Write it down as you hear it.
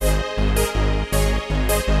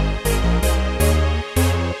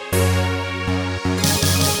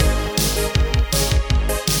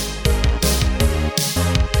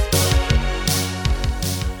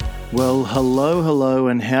Hello,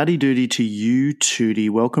 and howdy doody to you, Tootie.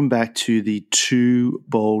 Welcome back to the Two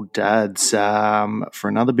Bald Dads for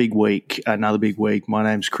another big week. My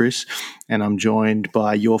name's Chris, and I'm joined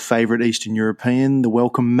by your favourite Eastern European, the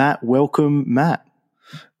welcome Matt. Welcome, Matt.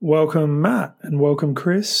 Welcome, Matt, and welcome,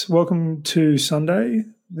 Chris. Welcome to Sunday.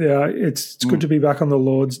 Yeah, it's good to be back on the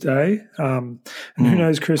Lord's Day. And who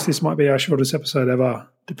knows, Chris, this might be our shortest episode ever,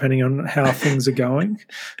 depending on how things are going.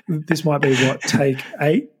 This might be, take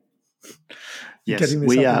 8? Yes,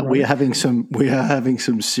 we are having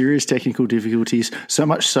some serious technical difficulties. So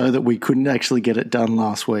much so that we couldn't actually get it done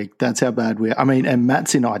last week. That's how bad we are. I mean, and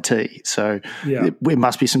Matt's in IT, so there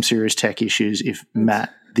must be some serious tech issues if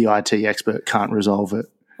Matt, the IT expert, can't resolve it.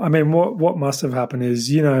 I mean, what must have happened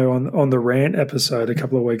is, on the rant episode a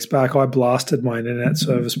couple of weeks back, I blasted my internet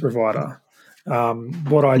service provider.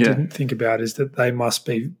 What I didn't think about is that they must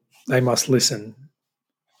listen,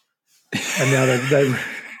 and now they've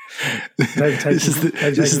taken this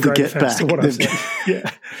is the get back to what I've said.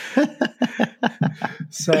 Yeah.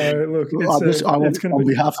 So look, on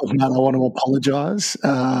behalf of Matt, I want to apologise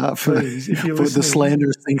for the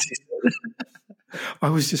slanderous things he said. I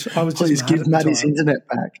was just. Please give Matt his internet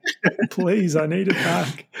back. Please, I need it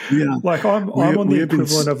back. Yeah, like I'm on the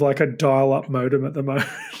equivalent of like a dial-up modem at the moment.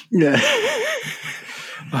 Yeah.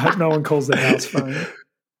 I hope no one calls the house phone.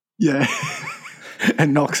 Yeah.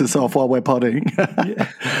 And knocks us off while we're potting.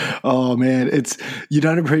 Yeah. Oh man, you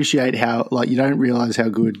don't appreciate how you don't realise how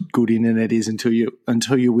good internet is until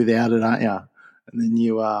you're without it, aren't you?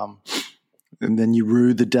 And then you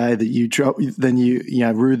rue the day that you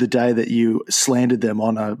rue the day that you slandered them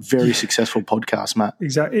on a very successful podcast, Matt.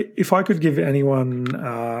 Exactly. If I could give anyone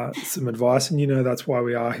some advice, and that's why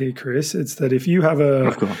we are here, Chris, it's that if you have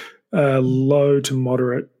a low to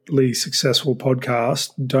moderately successful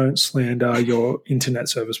podcast, don't slander your internet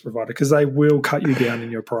service provider because they will cut you down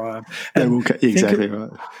in your prime. They will cut you exactly right.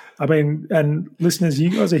 I mean, and listeners, you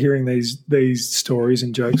guys are hearing these stories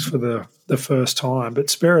and jokes for the first time, but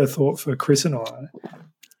spare a thought for Chris and I,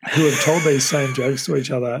 who have told these same jokes to each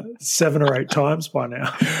other 7 or 8 times by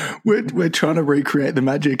now. We're trying to recreate the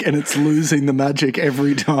magic, and it's losing the magic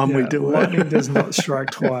every time we do it. Lightning does not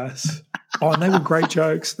strike twice. Oh, and they were great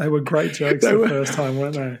jokes. The first time,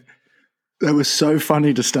 weren't they? They were so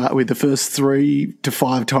funny to start with. The first 3 to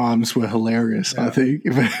 5 times were hilarious, I think.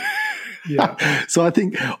 Yeah. So I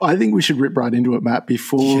think we should rip right into it, Matt,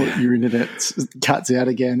 before your internet cuts out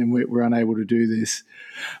again and we're unable to do this.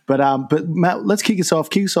 But Matt, let's kick us off.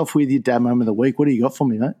 Kick us off with your dad moment of the week. What do you got for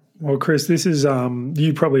me, mate? Well, Chris, this is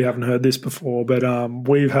you probably haven't heard this before, but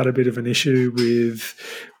we've had a bit of an issue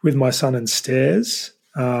with my son and stairs.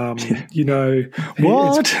 What? I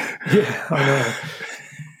know.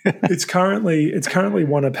 It's currently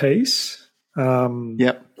one apiece.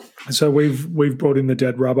 Yep. So we've brought in the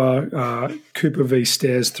dead rubber Cooper v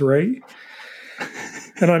Stairs 3,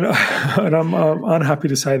 and I'm unhappy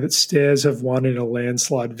to say that Stairs have won in a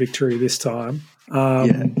landslide victory this time.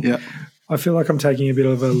 I feel like I'm taking a bit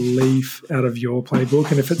of a leaf out of your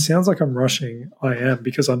playbook, and if it sounds like I'm rushing, I am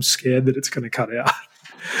because I'm scared that it's going to cut out.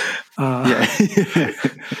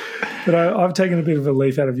 But I've taken a bit of a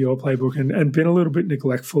leaf out of your playbook and been a little bit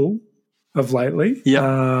neglectful of lately.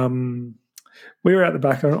 Yeah. We were out the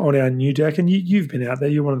back on our new deck, and you've been out there.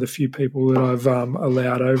 You're one of the few people that I've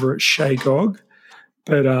allowed over at Shay Gog.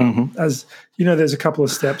 But as you know, there's a couple of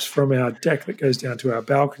steps from our deck that goes down to our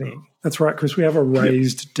balcony. That's right, Chris. We have a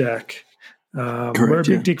raised deck. Correct, we're a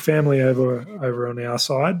big dick family over on our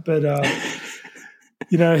side. But,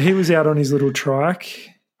 he was out on his little trike,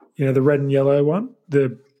 the red and yellow one.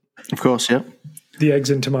 Of course, yeah. The eggs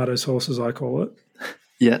and tomato sauce, as I call it.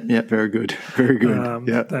 Yeah, very good. Very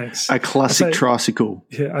good. Thanks. A classic tricycle.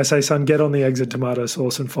 Yeah, I say, son, get on the eggs and tomato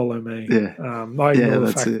sauce and follow me. Yeah. I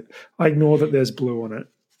ignore that there's blue on it.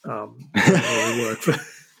 Doesn't really work.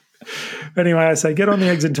 Anyway, I say, get on the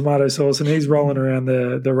eggs and tomato sauce, and he's rolling around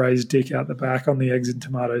the raised dick out the back on the eggs and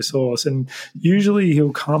tomato sauce. And usually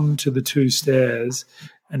he'll come to the 2 stairs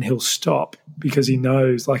and he'll stop because he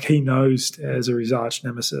knows stairs are his arch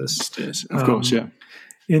nemesis. Stairs, of course, yeah.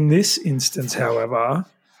 In this instance, however,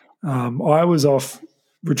 I was off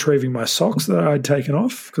retrieving my socks that I'd taken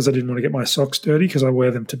off because I didn't want to get my socks dirty because I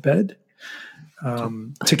wear them to bed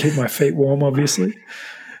to keep my feet warm, obviously.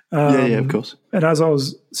 Of course. And I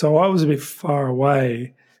was a bit far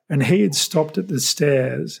away, and he had stopped at the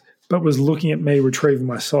stairs but was looking at me retrieving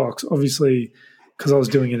my socks, obviously because I was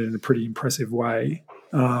doing it in a pretty impressive way,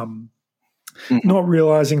 not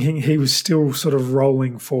realizing he was still sort of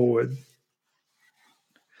rolling forward.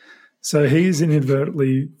 So he's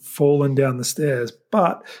inadvertently fallen down the stairs.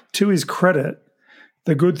 But to his credit,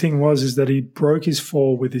 the good thing is that he broke his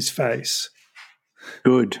fall with his face.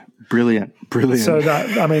 Good. Brilliant. So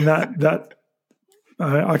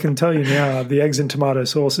I can tell you now, the eggs and tomato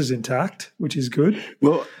sauce is intact, which is good.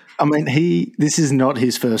 Well, I mean, this is not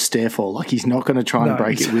his first stair fall. Like, he's not going to try and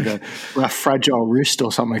break it with a fragile wrist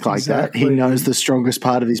or something like that. He knows the strongest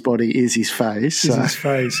part of his body is his face. Is his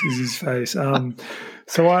face.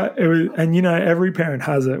 Every parent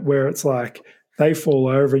has it where it's like they fall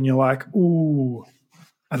over and you're like, ooh,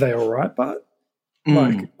 are they all right, bud?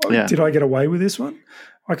 Did I get away with this one?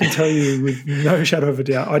 I can tell you with no shadow of a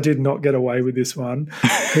doubt, I did not get away with this one.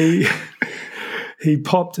 He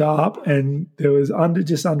popped up and there was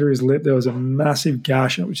just under his lip, there was a massive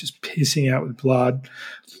gash and it was just pissing out with blood.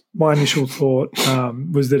 My initial thought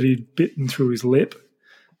was that he'd bitten through his lip,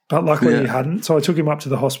 but luckily he hadn't. So I took him up to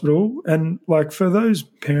the hospital. And like, for those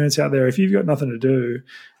parents out there, if you've got nothing to do,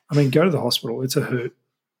 I mean, go to the hospital. It's a hoot.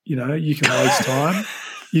 You know, you can waste time.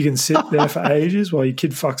 You can sit there for ages while your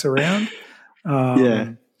kid fucks around.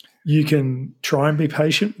 You can try and be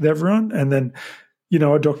patient with everyone, and then, you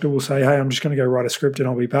know, a doctor will say, hey, I'm just going to go write a script and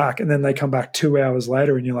I'll be back. And then they come back 2 hours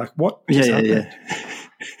later and you're like, what just happened?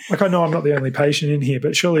 Like, I know I'm not the only patient in here,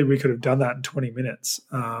 but surely we could have done that in 20 minutes.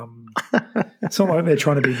 It's not like they're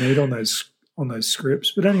trying to be neat on those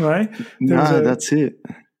scripts. But anyway. That's it.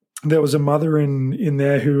 There was a mother in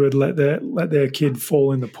there who had let their kid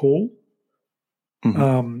fall in the pool.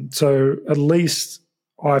 Mm-hmm. So at least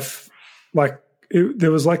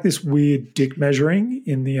there was like this weird dick measuring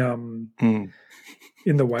in the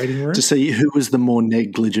in the waiting room to see who was the more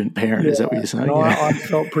negligent parent. Is that what you're saying? I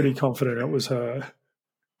felt pretty confident it was her.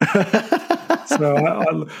 So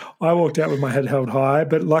I walked out with my head held high,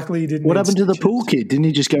 but luckily he didn't. What happened to the pool kid? Didn't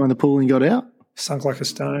he just go in the pool and got out? Sunk like a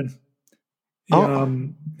stone.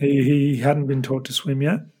 He hadn't been taught to swim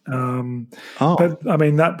yet. But I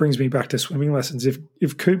mean, that brings me back to swimming lessons.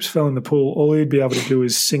 If Coops fell in the pool, all he'd be able to do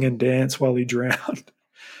is sing and dance while he drowned.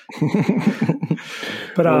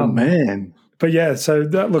 But man. But yeah, so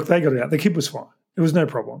they got it out. The kid was fine. It was no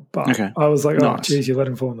problem. But I was like, oh, geez, you let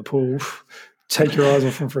him fall in the pool. Take your eyes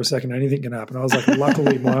off him for a second. Anything can happen. I was like,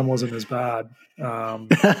 luckily mine wasn't as bad.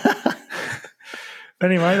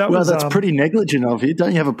 Anyway, that's pretty negligent of you.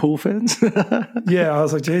 Don't you have a pool fence? Yeah, I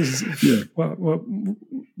was like, Jesus,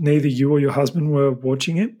 neither you or your husband were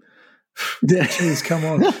watching it. Jeez, come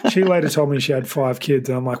on. She later told me she had 5 kids,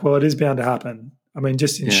 and I'm like, well, it is bound to happen. I mean,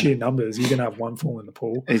 just in sheer numbers, you're going to have one fall in the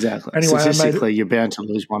pool. Exactly. Anyway, statistically, you're bound to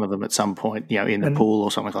lose one of them at some point, you know, in the pool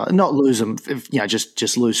or something like that. Not lose them,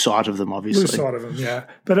 just lose sight of them, obviously. Lose sight of them, yeah.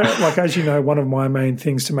 But like, as you know, one of my main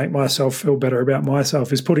things to make myself feel better about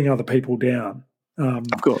myself is putting other people down.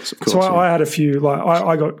 Of course. So I had a few, like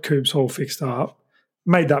I got Coops all fixed up,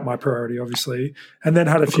 made that my priority, obviously, and then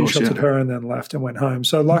had a few shots at her and then left and went home.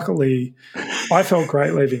 So luckily, I felt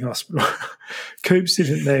great leaving hospital. Coops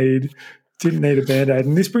didn't need a Band-Aid.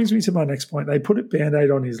 And this brings me to my next point. They put a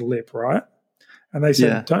Band-Aid on his lip, right? And they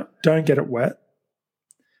said, don't get it wet.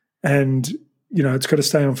 And, you know, it's got to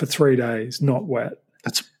stay on for 3 days, not wet.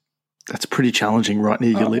 That's pretty challenging right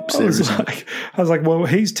near your lips there, isn't it? I was like, well,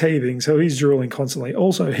 he's teething, so he's drooling constantly.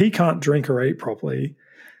 Also, he can't drink or eat properly.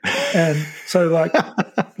 And so, like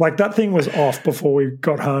that thing was off before we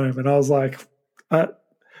got home. And I was like, I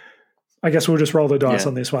guess we'll just roll the dice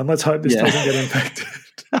on this one. Let's hope this doesn't get infected.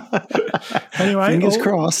 Anyway, fingers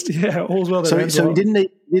crossed. Yeah, all's well. So he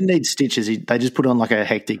didn't need stitches. They just put on like a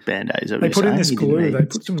hectic Band-Aid. They put in this glue. They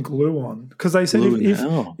put some glue on because they said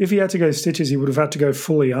if he had to go stitches, he would have had to go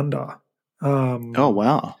fully under. Oh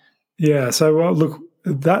wow! Yeah. So look,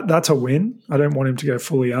 that's a win. I don't want him to go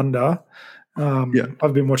fully under.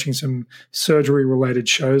 I've been watching some surgery-related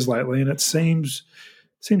shows lately, and it seems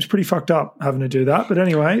pretty fucked up having to do that. But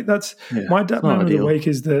anyway, that's my moment of the week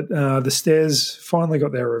is that the Stairs finally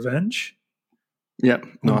got their revenge. Yep,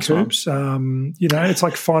 nice Coops. You know, it's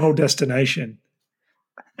like Final Destination.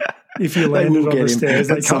 If you landed on the stairs,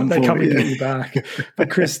 they come and get you back.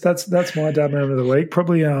 But Chris, that's my dad moment of the week.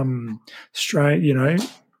 Probably straight, you know,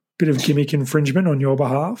 bit of gimmick infringement on your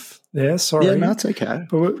behalf there. Sorry. Yeah, no, that's okay.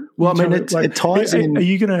 But well, I mean, it ties in. Are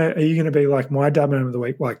you gonna be like my dad moment of the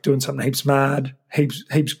week, like doing something heaps mad, heaps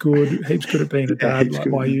good at being a dad, like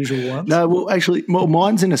my usual ones? No, well, actually,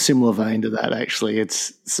 mine's in a similar vein to that. Actually,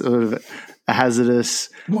 it's sort of a hazardous,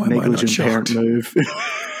 negligent parent move.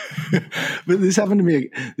 But this happened to me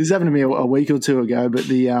a week or two ago. But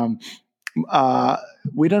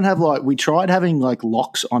we don't have we tried having like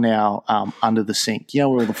locks on our under the sink. You know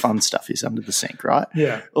where all the fun stuff is under the sink, right?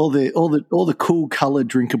 Yeah. All the cool coloured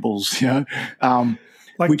drinkables. You know,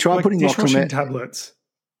 we tried putting locks on dishwashing tablets.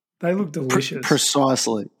 They look delicious.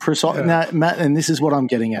 Precisely. Now, Matt, and this is what I'm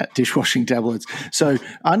getting at, dishwashing tablets. So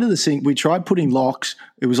under the sink, we tried putting locks.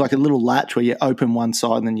 It was like a little latch where you open one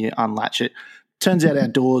side and then you unlatch it. Turns out our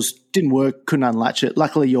doors didn't work, couldn't unlatch it.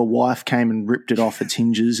 Luckily, your wife came and ripped it off its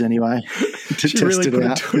hinges anyway to she test really it put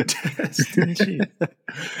out. It to a test, didn't she?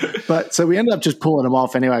 But so we ended up just pulling them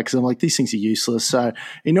off anyway because I'm like, these things are useless. So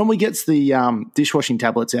he normally gets the dishwashing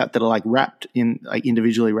tablets out that are like wrapped in, like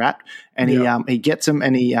individually wrapped, and he gets them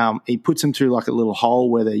and he puts them through like a little hole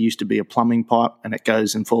where there used to be a plumbing pipe, and it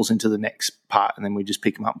goes and falls into the next part, and then we just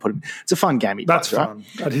pick them up and put them. It's a fun game. That's fun. Right?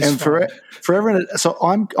 That is and fun. For everyone, so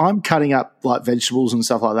I'm cutting up like vegetables and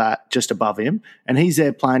stuff like that just above him, and he's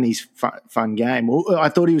there playing his fun game. Well, I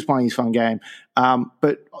thought he was playing his fun game,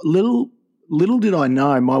 but little did I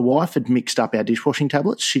know, my wife had mixed up our dishwashing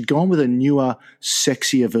tablets. She'd gone with a newer,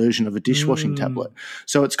 sexier version of a dishwashing tablet.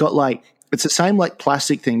 So it's got like, it's the same like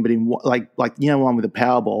plastic thing, but in like one with a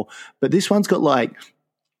Powerball. But this one's got like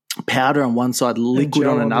powder on one side, liquid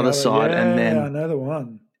on another side, and then another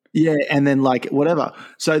one. Yeah, and then like whatever.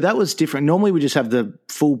 So that was different. Normally we just have the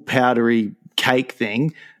full powdery cake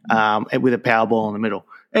thing with a Powerball in the middle.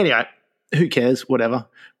 Anyway, who cares? Whatever.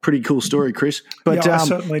 Pretty cool story, Chris. But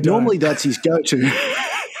normally that's his go-to.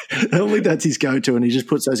 Normally that's his go-to, and he just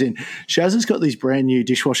puts those in. Shaz has got these brand new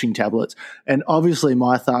dishwashing tablets, and obviously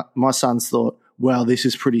my sons thought, wow, this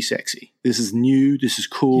is pretty sexy. This is new. This is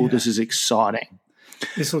cool. Yeah. This is exciting.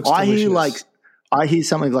 This looks delicious. I hear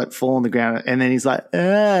something like fall on the ground, and then he's like,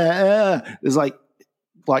 there's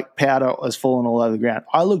like powder has fallen all over the ground.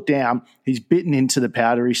 I look down, he's bitten into the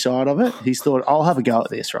powdery side of it. He's thought, I'll have a go at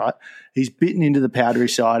this, right? He's bitten into the powdery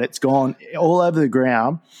side. It's gone all over the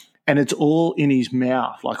ground, and it's all in his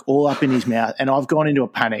mouth, like all up in his mouth. And I've gone into a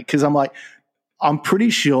panic because I'm like, I'm pretty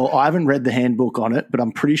sure, I haven't read the handbook on it, but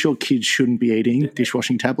I'm pretty sure kids shouldn't be eating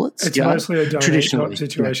dishwashing tablets. It's mostly a don't eat type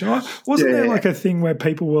situation. Yeah. Wasn't there like a thing where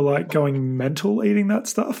people were like going mental eating that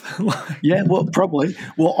stuff? Yeah, well, probably.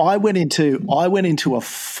 Well, I went into a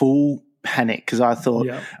full panic because I thought,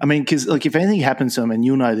 I mean, because like if anything happens to them, and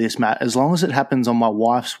you'll know this, Matt, as long as it happens on my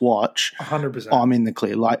wife's watch, 100%, I'm in the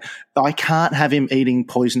clear. Like I can't have him eating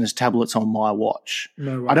poisonous tablets on my watch.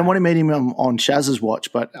 No way. I don't want him eating them on Shaz's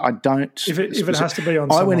watch, but I don't. If it has to be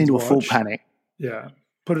on, I went into watch, a full panic. Yeah.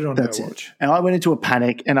 Put it on her watch. And I went into a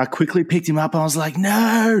panic, and I quickly picked him up, and I was like,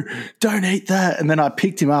 no, don't eat that. And then I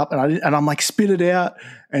picked him up, and I'm like, spit it out.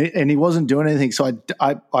 And he wasn't doing anything. So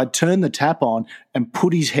I turned the tap on and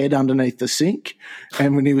put his head underneath the sink.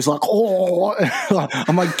 And when he was like, oh,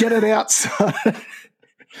 I'm like, get it out, son.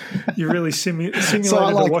 You really simulated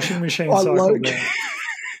the washing machine cycle there.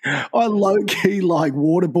 I low-key like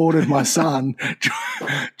waterboarded my son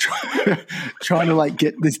trying to like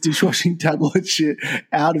get this dishwashing tablet shit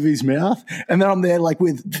out of his mouth. And then I'm there like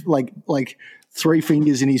with like 3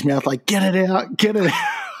 fingers in his mouth, like, get it out, get it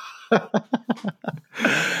out.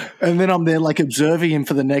 And then I'm there like observing him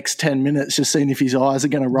for the next 10 minutes, just seeing if his eyes are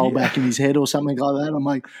going to roll back in his head or something like that. I'm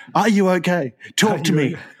like, are you okay? Talk to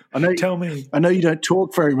me. Tell me. I know you don't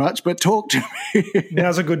talk very much, but talk to me.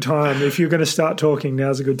 Now's a good time. If you're going to start talking,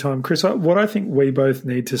 now's a good time. Chris, what I think we both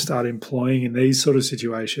need to start employing in these sort of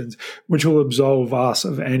situations, which will absolve us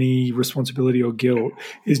of any responsibility or guilt,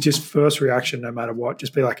 is just first reaction no matter what.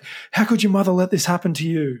 Just be like, how could your mother let this happen to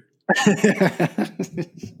you?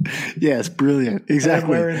 Yes, brilliant. Exactly.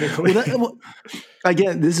 We're in the clear.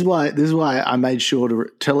 Again, this is why I made sure to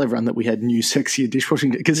tell everyone that we had new sexier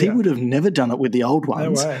dishwashing, because he would have never done it with the old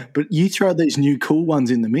ones. No way. But you throw these new cool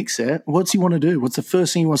ones in the mix there. What's he want to do? What's the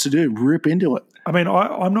first thing he wants to do? Rip into it. I mean,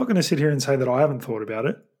 I'm not going to sit here and say that I haven't thought about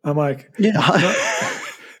it. I'm like,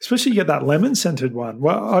 especially you get that lemon scented one.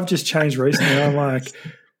 Well, I've just changed recently. I'm like,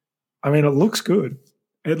 I mean, it looks good.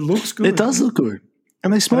 It looks good. It does look good.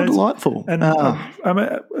 And they smell delightful. And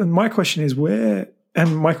my question is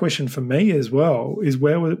and my question for me as well is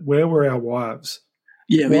where were our wives?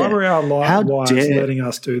 Yeah, why were our wives letting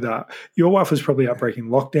us do that? Your wife was probably out breaking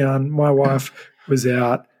lockdown. My wife was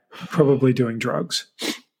out probably doing drugs.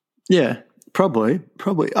 Yeah, probably.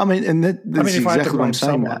 I mean, and that's if I had to exactly what I'm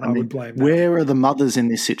saying. I would blame that. Where are the mothers in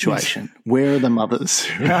this situation? Where are the mothers?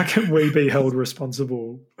 How can we be held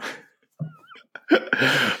responsible?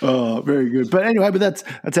 Oh, very good. But anyway, that's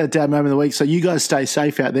our dad moment of the week. So you guys stay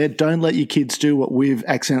safe out there. Don't let your kids do what we've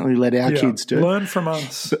accidentally let our kids do. Learn from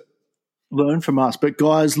us. But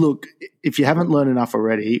guys, look, if you haven't learned enough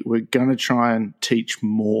already, we're going to try and teach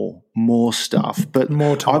more stuff. But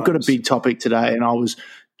more times. I've got a big topic today, and I was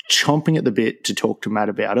chomping at the bit to talk to Matt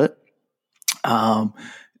about it.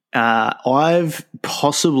 I've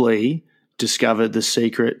possibly discovered the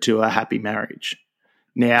secret to a happy marriage.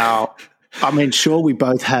 Now, I mean, sure, we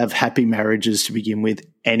both have happy marriages to begin with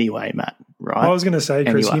anyway, Matt, right? I was going to say,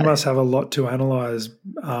 Chris, anyway. You must have a lot to analyse.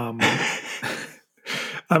 I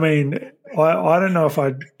mean, I don't know if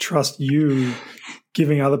I trust you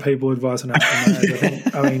giving other people advice on how to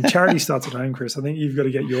marriage. I mean, charity starts at home, Chris. I think you've got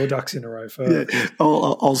to get your ducks in a row first. Yeah,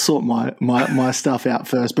 I'll sort my stuff out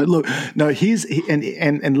first. But look, no,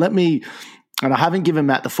 and let me. And I haven't given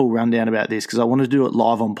Matt the full rundown about this because I want to do it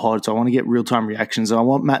live on pod, so I want to get real-time reactions. And I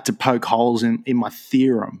want Matt to poke holes in my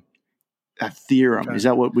theorem. A theorem. Okay. Is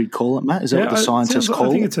that what we'd call it, Matt? Is that what the scientists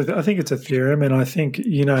call it? I think it's a theorem, and I think,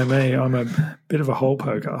 you know me, I'm a bit of a hole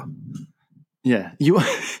poker. Yeah, you are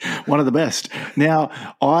one of the best. Now,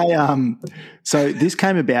 so this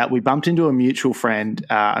came about, we bumped into a mutual friend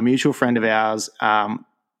of ours,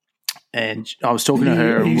 and I was talking to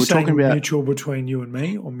her. Are you we're saying talking about mutual between you and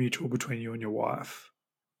me, or mutual between you and your wife?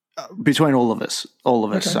 Between all of us.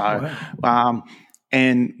 Okay, so, wow.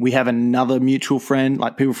 And we have another mutual friend,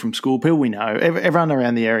 like people from school, people we know. Everyone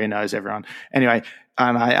around the area knows everyone. Anyway,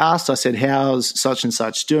 and I said, how's such and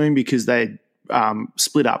such doing? Because they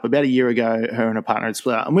split up about a year ago. Her and her partner had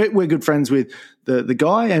split up, and we're good friends with the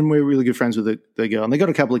guy, and we're really good friends with the girl. And they got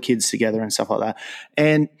a couple of kids together and stuff like that.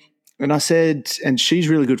 And I said, and she's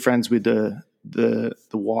really good friends with the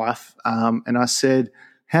wife. And I said,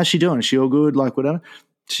 how's she doing? Is she all good? Like whatever.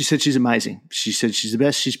 She said she's amazing. She said she's the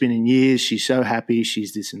best she's been in years. She's so happy.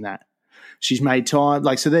 She's this and that. She's made time.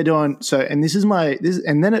 Like, so they're doing so. And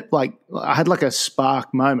and then it like I had like a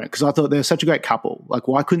spark moment because I thought they're such a great couple. Like,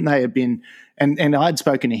 why couldn't they have been? And I had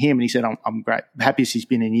spoken to him and he said, I'm great, happiest he's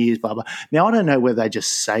been in years, blah, blah. Now, I don't know whether they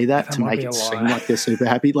just say that to make it seem like they're super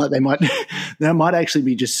happy. Like they might actually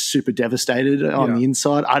be just super devastated on the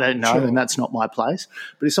inside. I don't know. Sure. And that's not my place.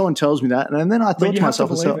 But if someone tells me that, and then I thought to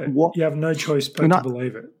myself, what? You have no choice but to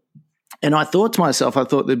believe it. And I thought to myself,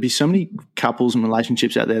 there'd be so many couples and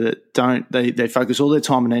relationships out there that they focus all their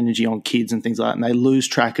time and energy on kids and things like that, and they lose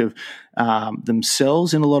track of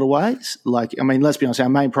themselves in a lot of ways. Like, I mean, let's be honest, our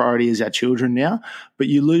main priority is our children now, but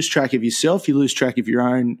you lose track of yourself, you lose track of your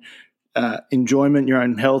own enjoyment, your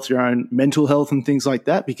own health, your own mental health and things like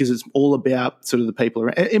that, because it's all about sort of the people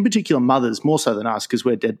around, in particular mothers, more so than us because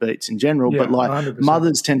we're deadbeats in general, but like 100%.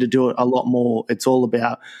 Mothers tend to do it a lot more. It's all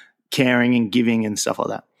about caring and giving and stuff like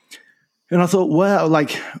that. And I thought, wow,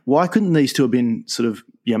 like, why couldn't these two have been sort of,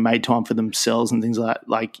 made time for themselves and things like that,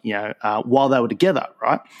 like, while they were together,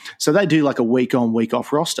 right? So they do like a week on, week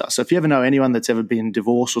off roster. So if you ever know anyone that's ever been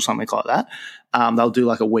divorced or something like that, they'll do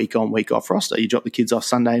like a week on, week off roster. You drop the kids off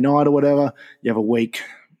Sunday night or whatever, you have a week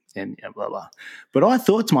and blah, blah. But I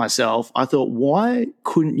thought to myself, why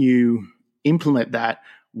couldn't you implement that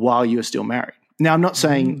while you were still married? Now, I'm not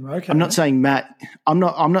saying Matt. I'm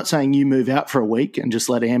not saying you move out for a week and just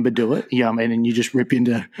let Amber do it. You know what I mean? And you just rip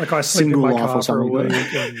into like I single life or something.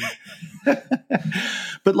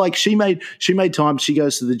 But like she made time. She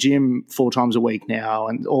goes to the gym 4 times a week now,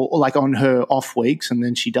 and or like on her off weeks, and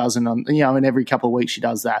then she doesn't on and every couple of weeks she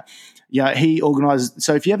does that. He organizes.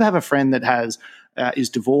 So if you ever have a friend that is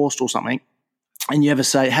divorced or something, and you ever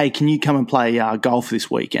say, "Hey, can you come and play golf this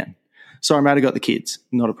weekend?" Sorry, mate, I got the kids.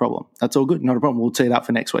 Not a problem. That's all good. Not a problem. We'll tee it up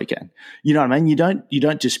for next weekend. You know what I mean? You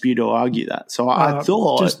don't dispute or argue that. So I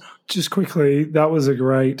thought just quickly, that was a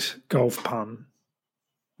great golf pun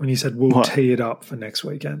when you said we'll tee it up for next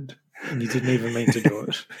weekend, and you didn't even mean to do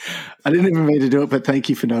it. I didn't even mean to do it, but thank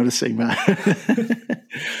you for noticing, mate.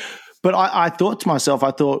 But I thought to myself,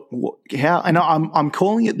 how? And I'm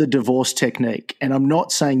calling it the divorce technique, and I'm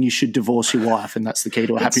not saying you should divorce your wife, and that's the key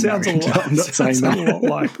to a happy marriage. I'm not saying that. A lot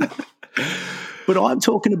like that. But I'm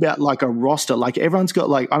talking about like a roster. Like everyone's got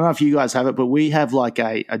like, I don't know if you guys have it, but we have like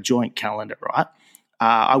a joint calendar, right?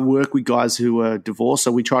 I work with guys who are divorced,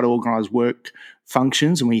 so we try to organise work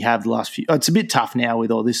functions, and we have the last few. It's a bit tough now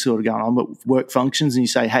with all this sort of going on, but work functions, and you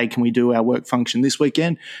say, hey, can we do our work function this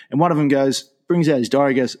weekend? And one of them brings out his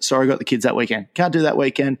diary, goes, sorry, I got the kids that weekend. Can't do that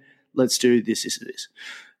weekend. Let's do this.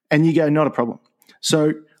 And you go, not a problem.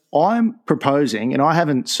 So I'm proposing, and I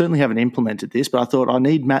certainly haven't implemented this, but I thought I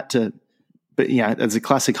need Matt to, but as a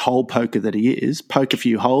classic hole poker that he is, poke a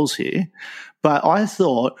few holes here. But I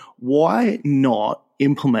thought, why not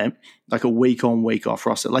implement like a week on, week off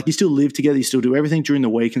roster? Like you still live together, you still do everything during the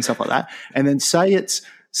week and stuff like that. And then say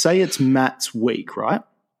it's Matt's week, right?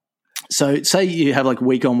 So say you have like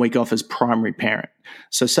week on, week off as primary parent.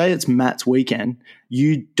 So say it's Matt's weekend,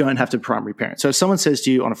 you don't have to primary parent. So if someone says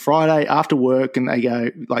to you on a Friday after work and they go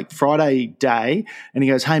like Friday day and he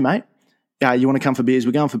goes, hey mate, you want to come for beers?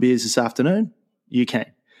 We're going for beers this afternoon. You can.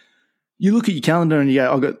 You look at your calendar and you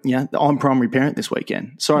go, I'm primary parent this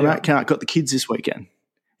weekend. Sorry, Matt, got the kids this weekend.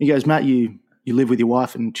 He goes, Matt, you you live with your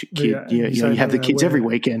wife and kid, you have the kids every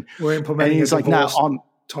weekend. We're implementing. And he's like, no,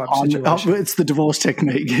 it's the divorce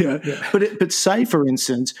technique. Yeah. But say, for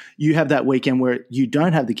instance, you have that weekend where you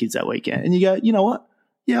don't have the kids that weekend, and you go, you know what?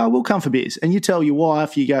 Yeah, I will come for beers. And you tell your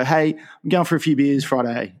wife, you go, hey, I'm going for a few beers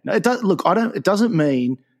Friday. No, it doesn't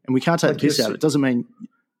mean, and we can't take the piss out. It doesn't mean.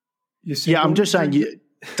 Yeah, I'm just saying.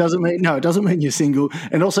 It doesn't mean you're single,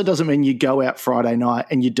 and also doesn't mean you go out Friday night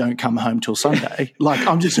and you don't come home till Sunday. Like,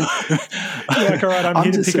 I'm just like, all right, I'm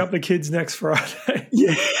here to pick up the kids next Friday.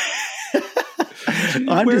 Yeah,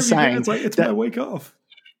 I'm just saying it's like, it's my week off.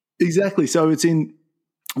 Exactly. So it's in.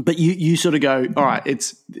 But you sort of go, all right,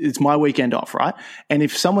 it's my weekend off, right? And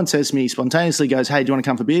if someone says to me spontaneously goes, hey, do you want to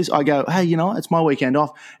come for beers? I go, hey, you know what? It's my weekend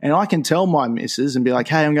off. And I can tell my missus and be like,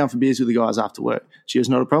 hey, I'm going for beers with the guys after work. She goes,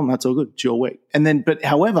 not a problem. That's all good. It's your week. And then, but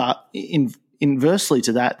however, inversely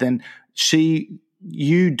to that, then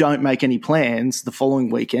you don't make any plans the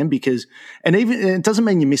following weekend because, and even it doesn't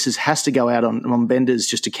mean your missus has to go out on benders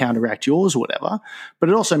just to counteract yours or whatever, but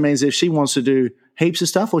it also means if she wants to do heaps of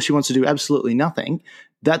stuff or she wants to do absolutely nothing,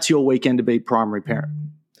 that's your weekend to be primary parent.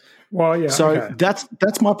 Well, yeah. So okay.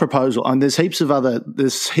 that's my proposal. And there's heaps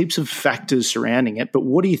of factors surrounding it. But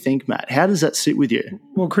what do you think, Matt? How does that sit with you?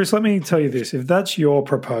 Well, Chris, let me tell you this. If that's your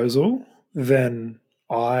proposal, then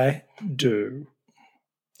I do.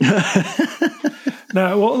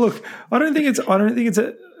 No, well, look, I don't think it's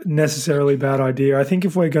a necessarily bad idea. I think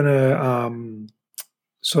if we're going to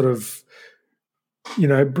sort of,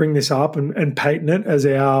 bring this up and patent it as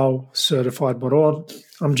our certified model,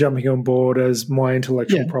 I'm jumping on board as my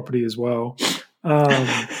intellectual property as well.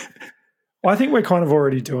 I think we're kind of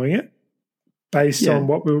already doing it based on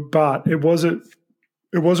what but it was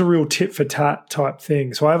a real tit for tat type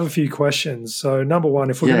thing. So I have a few questions. So number one,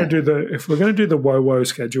 if we're going to do the WOWO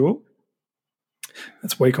schedule,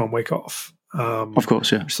 that's week on, week off. Of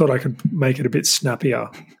course, yeah. I just thought I could make it a bit snappier.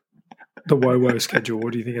 The WOWO schedule.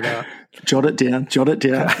 What do you think of that? Jot it down.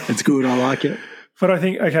 It's good. I like it. But I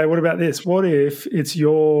think, okay, what about this? What if it's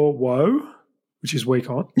your WO, which is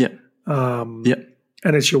week on? Yeah. And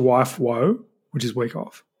it's your wife WO, which is week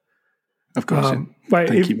off. Of course.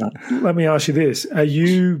 Thank you, Matt. Let me ask you this. Are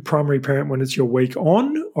you primary parent when it's your week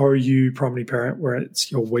on, or are you primary parent where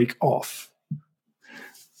it's your week off?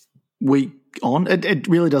 Week on? It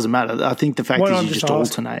really doesn't matter. I think the fact is you just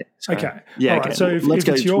alternate. So, okay. Yeah, right. okay. So let's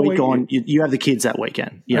go. It's your week on. You have the kids that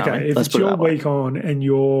weekend. Okay. If it's your week on and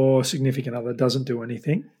your significant other doesn't do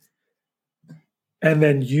anything, and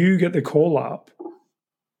then you get the call up,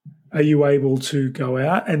 are you able to go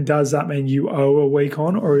out? And does that mean you owe a week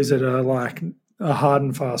on, or is it a hard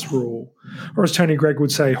and fast rule? Or as Tony Gregg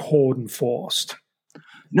would say, hard and forced?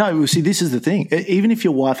 No, see, this is the thing. Even if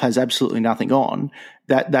your wife has absolutely nothing on,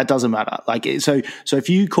 that doesn't matter. Like, so if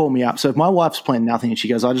you call me up, so if my wife's playing nothing and she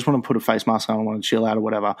goes, I just want to put a face mask on, I want to chill out or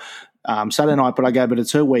whatever, Saturday night, but I go, but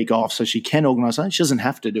it's her week off, so she can organise that. She doesn't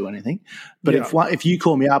have to do anything. But if you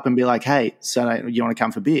call me up and be like, hey, Saturday, you want to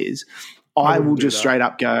come for beers? I would just straight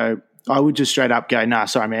up go, nah,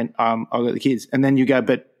 sorry, man, I've got the kids. And then you go,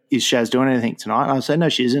 but is Shaz doing anything tonight? And I say, no,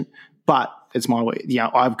 she isn't. But it's my way.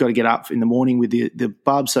 I've got to get up in the morning with the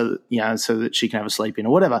bub so that she can have a sleep in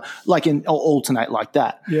or whatever, alternate like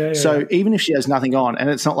that. So even if she has nothing on, and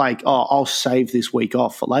it's not like, oh, I'll save this week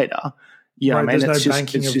off for later. There's no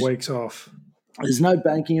banking of weeks off. There's no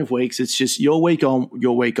banking of weeks. It's just your week on,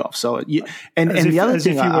 your week off. So the other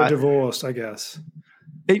thing, if you were divorced, I guess.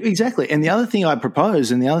 Exactly. And the other thing I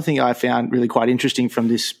proposed, and the other thing I found really quite interesting from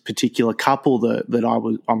this particular couple that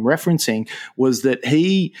I'm referencing, was that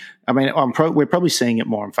we're probably seeing it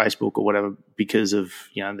more on Facebook or whatever because of,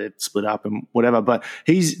 they're split up and whatever, but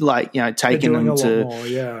he's taking them to. More,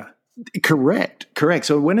 yeah. Correct.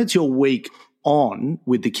 So when it's your week on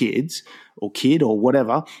with the kids or kid or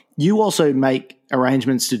whatever, you also make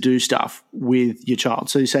arrangements to do stuff with your child.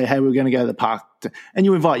 So you say, hey, we're going to go to the park. And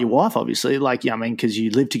you invite your wife, obviously, because you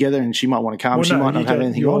live together and she might want to come. Well, she might not have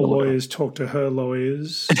anything on. Your lawyers talk to her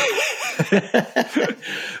lawyers. But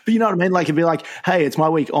you know what I mean? Like, it'd be like, hey, it's my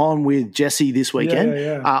week on with Jesse this weekend.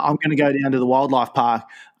 Yeah. I'm going to go down to the wildlife park.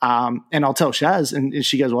 And I'll tell Shaz, and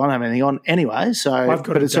she goes, well, I don't have anything on anyway. So,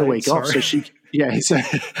 but it's her week off. So she, so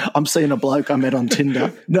I'm seeing a bloke I met on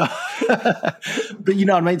Tinder. No, but you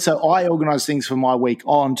know what I mean? So I organise things for my week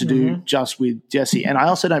on to do just with Jesse. And I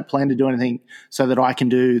also don't plan to do anything so that I can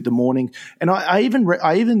do the morning. And I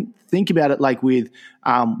even think about it like with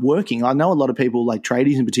working. I know a lot of people, like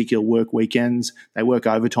tradies in particular, work weekends. They work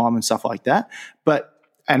overtime and stuff like that.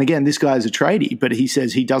 And again, this guy is a tradie, but he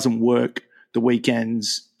says he doesn't work the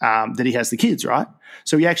weekends that he has the kids, right?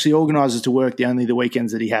 So he actually organises to work only the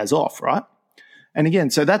weekends that he has off, right? And again,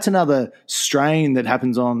 so that's another strain that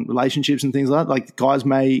happens on relationships and things like that. Like guys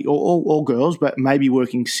may, or girls, but maybe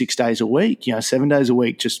working 6 days a week, 7 days a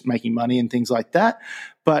week, just making money and things like that.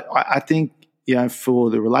 But I think, for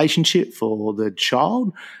the relationship, for the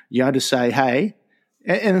child, to say, hey,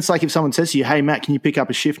 and it's like if someone says to you, hey, Matt, can you pick up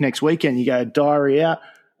a shift next weekend? You go, diary out.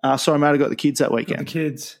 Sorry, mate, I got the kids that weekend. The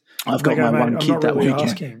kids. I've got my one kid that weekend.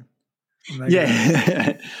 Asking.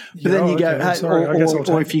 Yeah. But then you go, hey, sorry,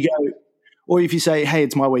 or if you go, or if you say, hey,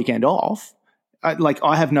 it's my weekend off,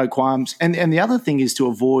 I have no qualms. And the other thing is to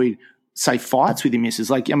avoid, say, fights with your missus.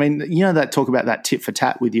 That talk about that tit for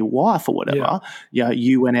tat with your wife or whatever. Yeah.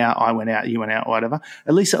 You went out, I went out, you went out, whatever.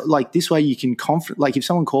 At least this way you can if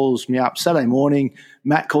someone calls me up Saturday morning,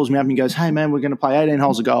 Matt calls me up and goes, hey, man, we're going to play 18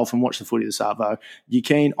 holes of golf and watch the footy this Arvo. You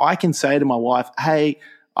keen? I can say to my wife, hey,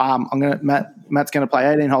 Matt's going to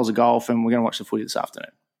play 18 holes of golf and we're going to watch the footy this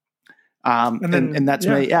afternoon. And that's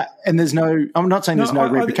me. Yeah. And there's I'm not saying there's no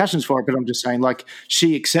repercussions for it, but I'm just saying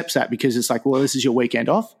she accepts that because it's well, this is your weekend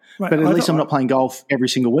off. Right. But at least I'm not playing golf every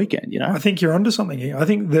single weekend, I think you're onto something here. I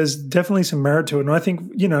think there's definitely some merit to it. And I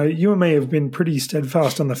think, you and me have been pretty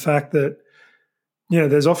steadfast on the fact that,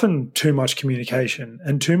 there's often too much communication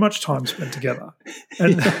and too much time spent together.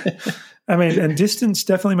 And and distance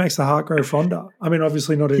definitely makes the heart grow fonder.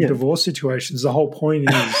 Obviously not in divorce situations. The whole point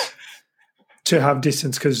is to have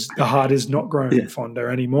distance because the heart is not growing fonder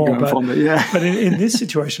anymore. But in this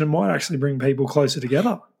situation, it might actually bring people closer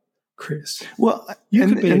together, Chris. Well, you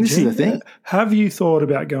could be this is the thing. Have you thought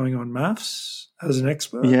about going on maths as an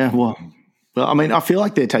expert? Yeah, well, I feel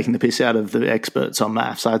like they're taking the piss out of the experts on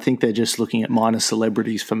maths. I think they're just looking at minor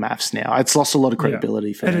celebrities for maths now. It's lost a lot of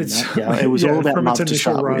credibility for them. It was all about love to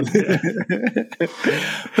start with.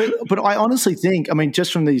 But I honestly think,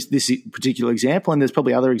 just from this particular example, and there's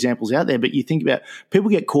probably other examples out there, but you think about people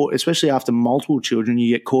get caught, especially after multiple children,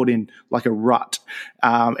 you get caught in a rut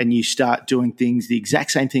and you start doing things, the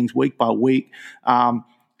exact same things week by week.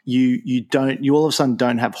 You all of a sudden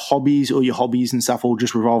don't have hobbies, or your hobbies and stuff all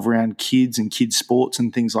just revolve around kids and kids sports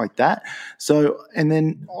and things like that. So, and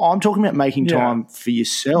then I'm talking about making time for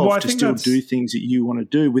yourself to still do things that you want to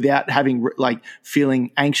do without having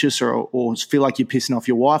feeling anxious or feel like you're pissing off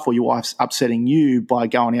your wife or your wife's upsetting you by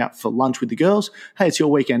going out for lunch with the girls. Hey, it's your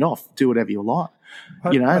weekend off. Do whatever you like.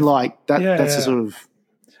 That's the sort of.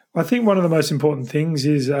 I think one of the most important things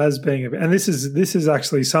is and this is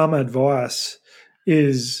actually some advice,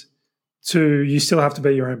 is you still have to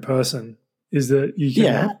be your own person, is that you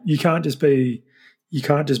can't just be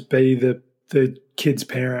the kid's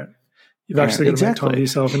parent. You've actually got to make time for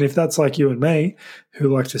yourself. And if that's like you and me,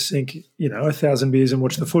 who like to sink 1,000 beers and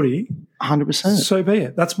watch the footy, 100%, so be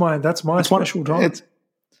it. That's my special time.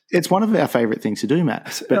 It's one of our favourite things to do,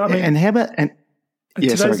 Matt. But, and how about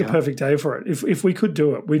today's the perfect day for it. If we could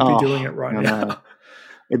do it, we'd be doing it right now.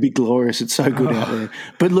 It'd be glorious. It's so good out there.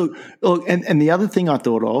 But look, and the other thing I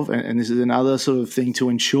thought of, and this is another sort of thing to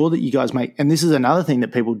ensure that you guys make, and this is another thing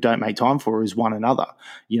that people don't make time for, is one another.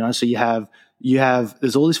 So you have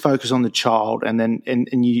there's all this focus on the child, and then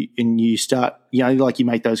and you start, you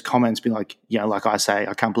make those comments, be like, like I say,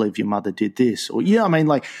 I can't believe your mother did this, or you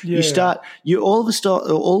all of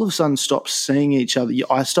a sudden stop seeing each other.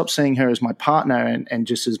 I stop seeing her as my partner and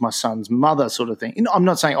just as my son's mother, sort of thing. I'm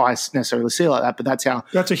not saying I necessarily see it like that, but that's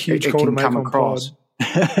a huge call to make on across.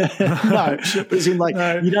 No, but it's in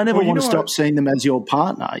you don't ever want to stop seeing them as your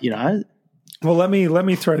partner. Well, let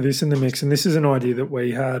me throw this in the mix, and this is an idea that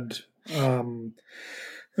we had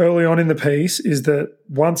early on in the piece, is that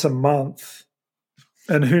once a month,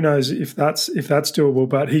 and who knows if that's doable,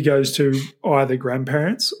 but he goes to either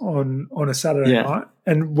grandparents on a Saturday night,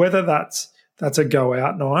 and whether that's a go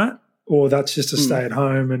out night or that's just a stay at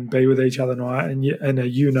home and be with each other night and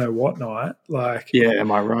a what night,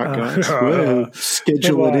 am I right, guys?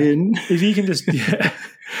 Schedule it in. If you can just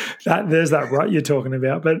there's that rut you're talking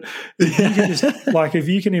about, but if you can just if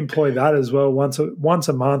you can employ that as well once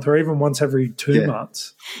a month or even once every 2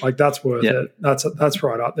 months, that's worth it. That's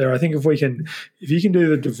right up there. I think if you can do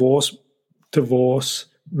the divorce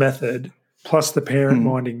method plus the parent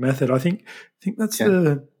minding method, I think that's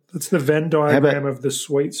the Venn diagram of the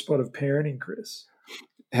sweet spot of parenting, Chris.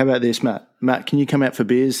 How about this, Matt? Matt, can you come out for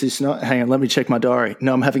beers this night? Hang on, let me check my diary.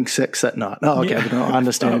 No, I'm having sex that night. Oh, okay, but no, I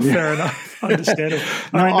understand. Fair enough. Understandable.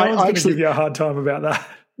 No one's going to give you a hard time about that.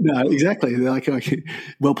 No, exactly.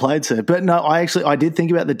 Well played, sir. But no, I did think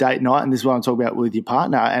about the date night, and this is what I'm talking about with your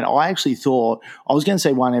partner. And I actually thought, I was going to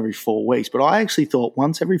say one every 4 weeks, but I actually thought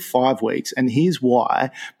once every 5 weeks. And here's why: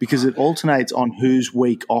 because it alternates on whose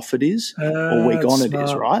week off it is or week on it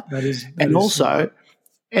is, right? That is also. smart.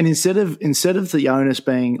 And instead of the onus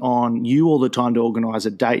being on you all the time to organise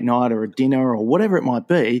a date night or a dinner or whatever it might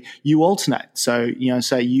be, you alternate. So,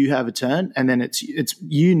 say you have a turn, and then it's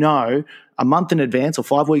a month in advance or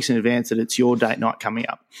 5 weeks in advance that it's your date night coming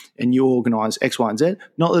up, and you organise X, Y, and Z.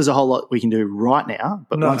 Not that there's a whole lot we can do right now,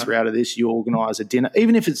 but once we're out of this, you organise a dinner,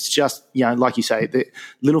 even if it's just, like you say, the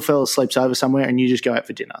little fella sleeps over somewhere and you just go out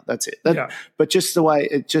for dinner. That's it. But just so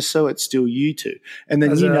it's still you two. And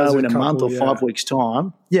then in a month or 5 weeks'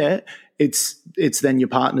 time, it's then your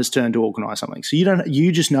partner's turn to organise something. So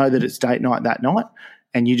you just know that it's date night that night,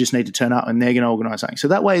 and you just need to turn up and they're going to organise something. So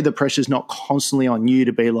that way the pressure's not constantly on you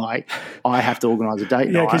to be like, I have to organise a date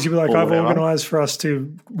night. Yeah, because you'll be like, I've organised for us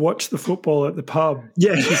to watch the football at the pub.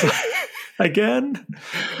 Yeah. Like, again?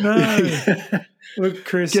 No. Yeah. Look,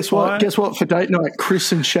 Chris. Guess what? For date night,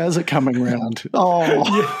 Chris and Shaz are coming round. Oh.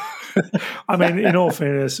 Yeah. I mean, in all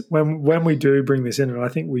fairness, when we do bring this in, and I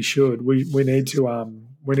think we should, we need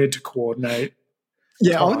to coordinate.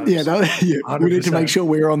 Yeah, we need to make sure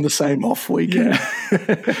we're on the same off weekend.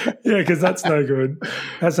 Yeah, because that's no good.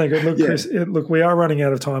 That's no good. Look, Chris, we are running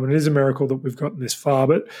out of time, and it is a miracle that we've gotten this far.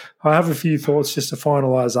 But I have a few thoughts just to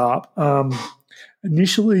finalise up.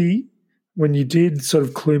 Initially, when you did sort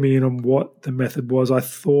of clue me in on what the method was, I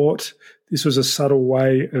thought this was a subtle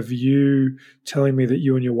way of you telling me that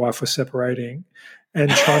you and your wife were separating and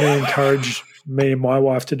trying to encourage me and my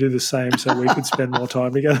wife to do the same so we could spend more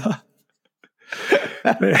time together.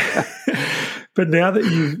 But now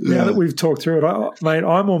that we've talked through it, mate,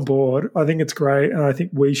 I'm on board. I think it's great, and I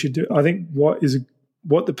think we should do. I think what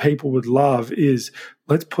the people would love is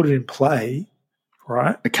let's put it in play,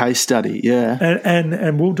 right? A case study, yeah,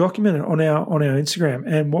 and we'll document it on our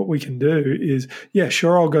Instagram. And what we can do is,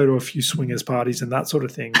 sure, I'll go to a few swingers parties and that sort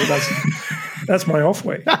of thing, but that's my off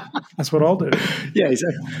week. That's what I'll do. Yeah,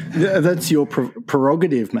 exactly. That's your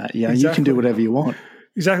prerogative, Matt. Yeah, exactly. You can do whatever you want.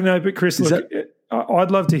 Exactly. No, but Chris, look,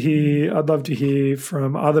 I'd love to hear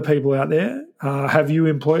from other people out there.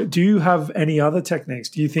 Do you have any other techniques?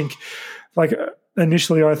 Do you think, like,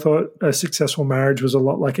 initially I thought a successful marriage was a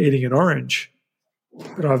lot like eating an orange,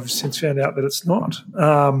 but I've since found out that it's not.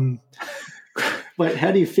 Wait,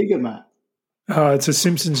 how do you figure, Matt? It's a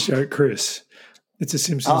Simpsons joke, Chris. It's a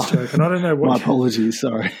Simpsons joke, and I don't know what. My apologies,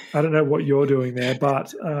 sorry. I don't know what you're doing there,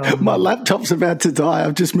 but my laptop's about to die.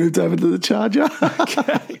 I've just moved over to the charger.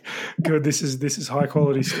 Okay, good. This is high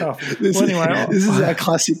quality stuff. This is our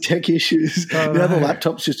classic tech issues. The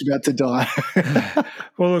laptop's just about to die.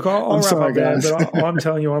 Well, look, I'll wrap up there, but I'm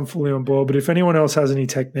telling you, I'm fully on board. But if anyone else has any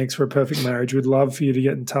techniques for a perfect marriage, we'd love for you to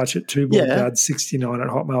get in touch at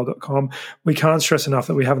twoboredads69@hotmail.com. We can't stress enough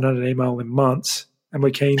that we haven't had an email in months. And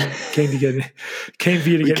we're keen for you to get in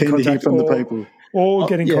contact from the people. Or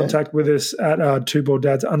get in contact with us at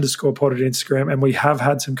 @2boreddads_pod at Instagram. And we have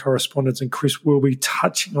had some correspondence, and Chris will be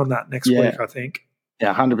touching on that next week, I think.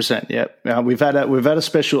 Yeah, 100%. Yeah, we've had a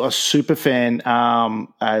special, a super fan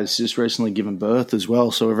has just recently given birth as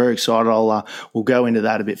well, so we're very excited. We'll go into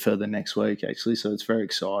that a bit further next week, actually. So it's very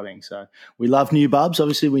exciting. So we love new bubs.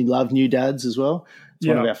 Obviously, we love new dads as well. It's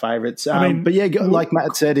one of our favourites. But like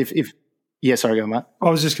Matt said, if yeah, sorry, go on, Matt. I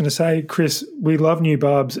was just going to say, Chris, we love new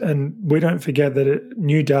bubs, and we don't forget that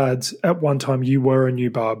new dads, at one time you were a new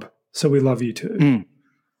bub, so we love you too.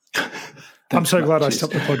 I'm so glad I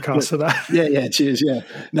stopped the podcast for that. Yeah, cheers, yeah.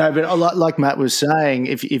 No, but like Matt was saying,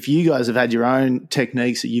 if you guys have had your own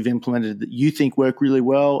techniques that you've implemented that you think work really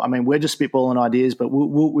well, I mean, we're just spitballing ideas, but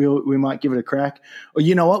we might give it a crack. Or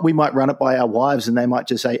you know what? We might run it by our wives and they might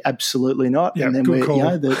just say, absolutely not. Yeah, and then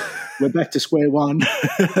we're back to square one.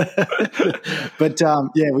 But,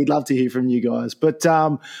 we'd love to hear from you guys. But,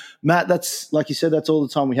 Matt, that's like you said, that's all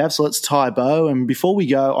the time we have. So let's tie a bow. And before we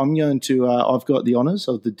go, I'm going to I've got the honours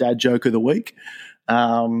of the dad joke of the week.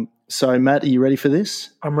 So, Matt, are you ready for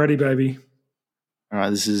this? I'm ready, baby. All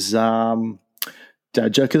right, this is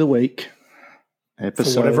dad joke of the week. For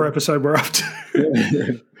whatever episode we're up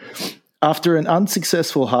to. After an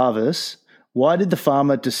unsuccessful harvest, why did the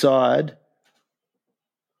farmer decide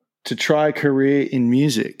to try a career in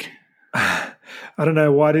music? I don't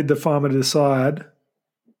know. Why did the farmer decide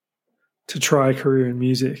to try a career in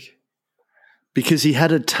music? Because he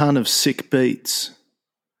had a ton of sick beats.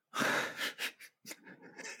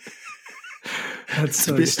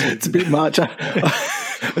 It's a bit much.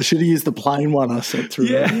 I should have used the plain one I sent through.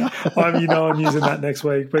 Yeah, I'm using that next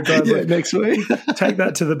week. But guys, next week, take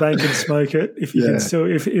that to the bank and smoke it if you can still,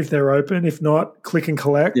 if they're open. If not, click and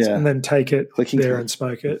collect, and then take it and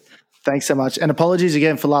smoke it. Thanks so much, and apologies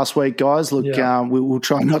again for last week, guys. Look, we'll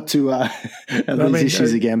try not to have these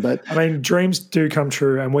issues again. But I mean, dreams do come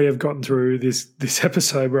true, and we have gotten through this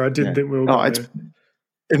episode where I didn't think we were going to.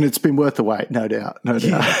 And it's been worth the wait, no doubt. No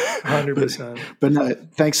doubt. 100%. But no,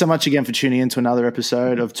 thanks so much again for tuning in to another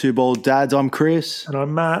episode of Two Bald Dads. I'm Chris. And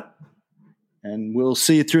I'm Matt. And we'll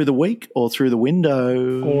see you through the week or through the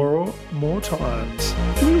window. Or more times.